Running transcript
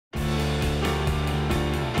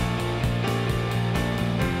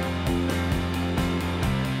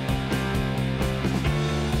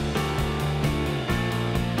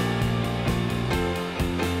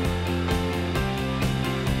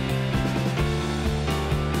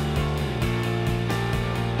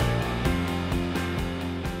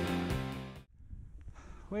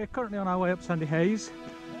We're currently on our way up Sandy Hayes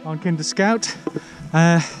on Kinder Scout.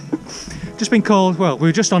 Just been called, well, we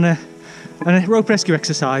were just on a rope rescue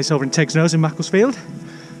exercise over in Tegsnose in Macclesfield.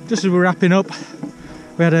 Just as we were wrapping up,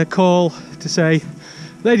 we had a call to say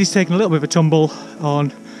lady's taken a little bit of a tumble on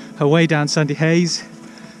her way down Sandy Hayes.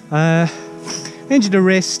 Injured her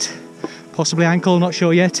wrist, possibly ankle, not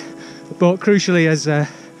sure yet, but crucially has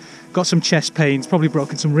got some chest pains, probably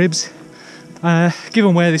broken some ribs.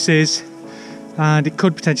 Given where this is, and it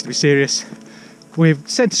could potentially be serious, we've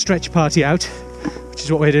sent a stretcher party out, which is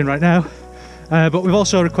what we're doing right now, but we've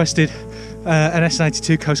also requested an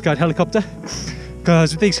S92 Coastguard helicopter,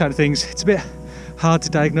 because with these kind of things it's a bit hard to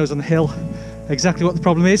diagnose on the hill exactly what the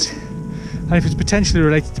problem is, and if it's potentially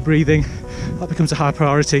related to breathing, that becomes a high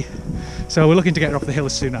priority. So we're looking to get her off the hill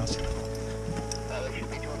as soon as.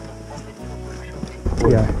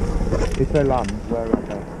 Yeah. If they land wherever,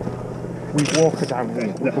 we walk her down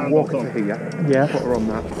here. We can walk her to here. Yeah. Put her on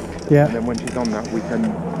that. Yeah. And then when she's on that, we can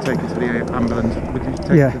take her to the ambulance. We can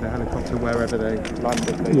take her to the helicopter wherever they land.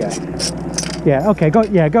 Yeah. Okay.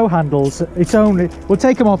 Go handles. It's only we'll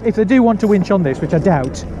take them off if they do want to winch on this, which I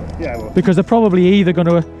doubt. Yeah. Well, because they're probably either going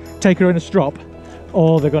to take her in a strop,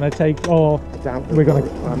 or they're going to take, or they're going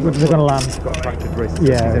to land. She's got a fractured wrist.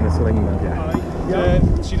 Yeah. She's in a sling now. Yeah.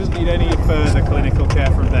 She doesn't need any further clinical care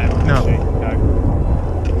from them, does she? No.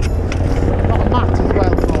 Not a mat as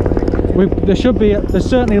well. There's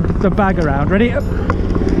certainly the bag around. Ready?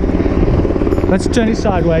 Let's turn it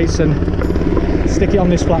sideways and stick it on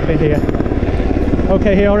this flat bit here.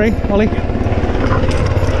 Okay, here, Ollie.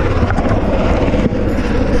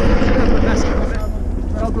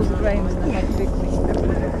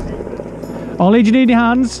 Ollie, do you need any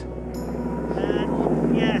hands?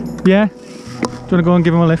 Yeah. Yeah? Do you want to go and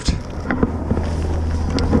give him a lift?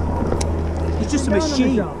 It's just a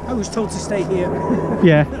machine. I was told to stay here.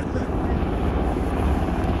 Yeah.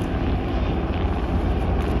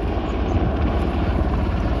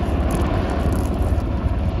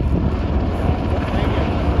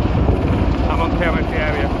 I'm on camera in the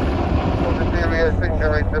area. Well, the serious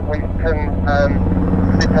injuries that we can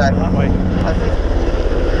detect. That way.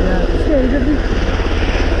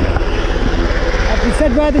 Have you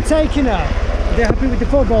said where they're taking her? Are they happy with the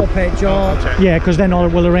football pitch or? Yeah, because then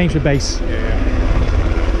we'll arrange for base.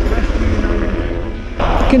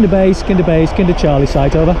 Kinder base, Kinder Charlie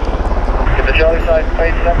site, over. Kinder Charlie site,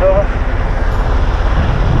 base sent over.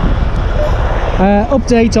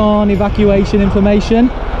 Update on evacuation information.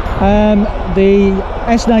 The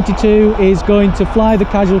S92 is going to fly the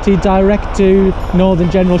casualty direct to Northern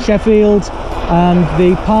General Sheffield, and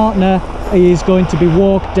the partner is going to be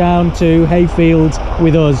walked down to Hayfield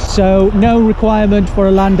with us. So no requirement for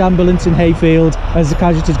a land ambulance in Hayfield, as the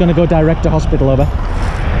casualty is going to go direct to hospital, over. I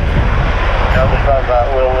understand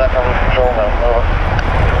that. We'll let them control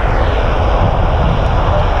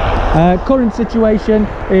now, over. Current situation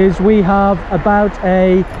is we have about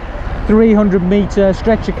a 300-metre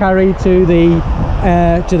stretcher carry to the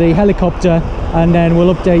helicopter, and then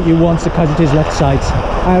we'll update you once the casualty is left site.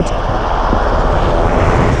 Out.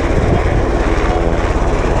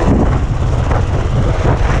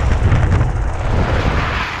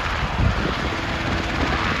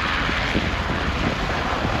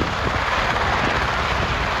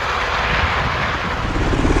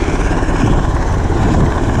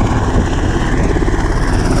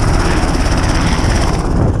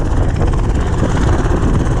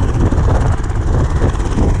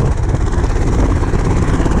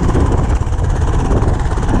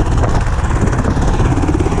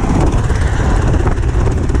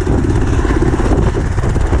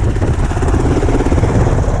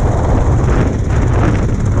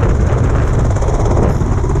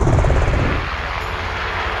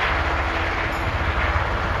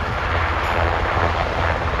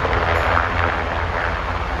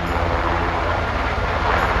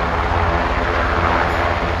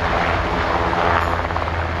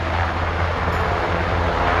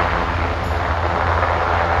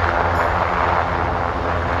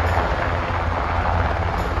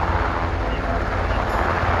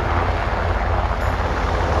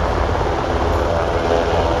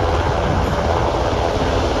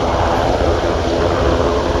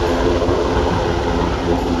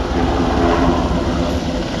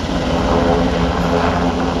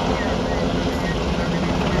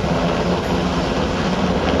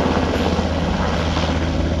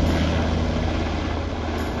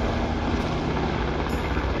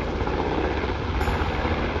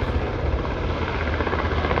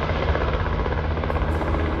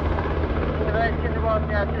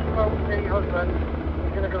 Yeah, just spoke to your husband.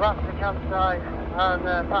 He's going to go back to the campsite and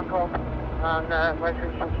pack up and wait for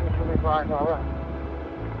instructions from his wife, alright?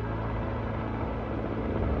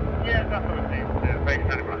 Yeah, that's what it seems. Thanks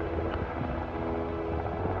very much.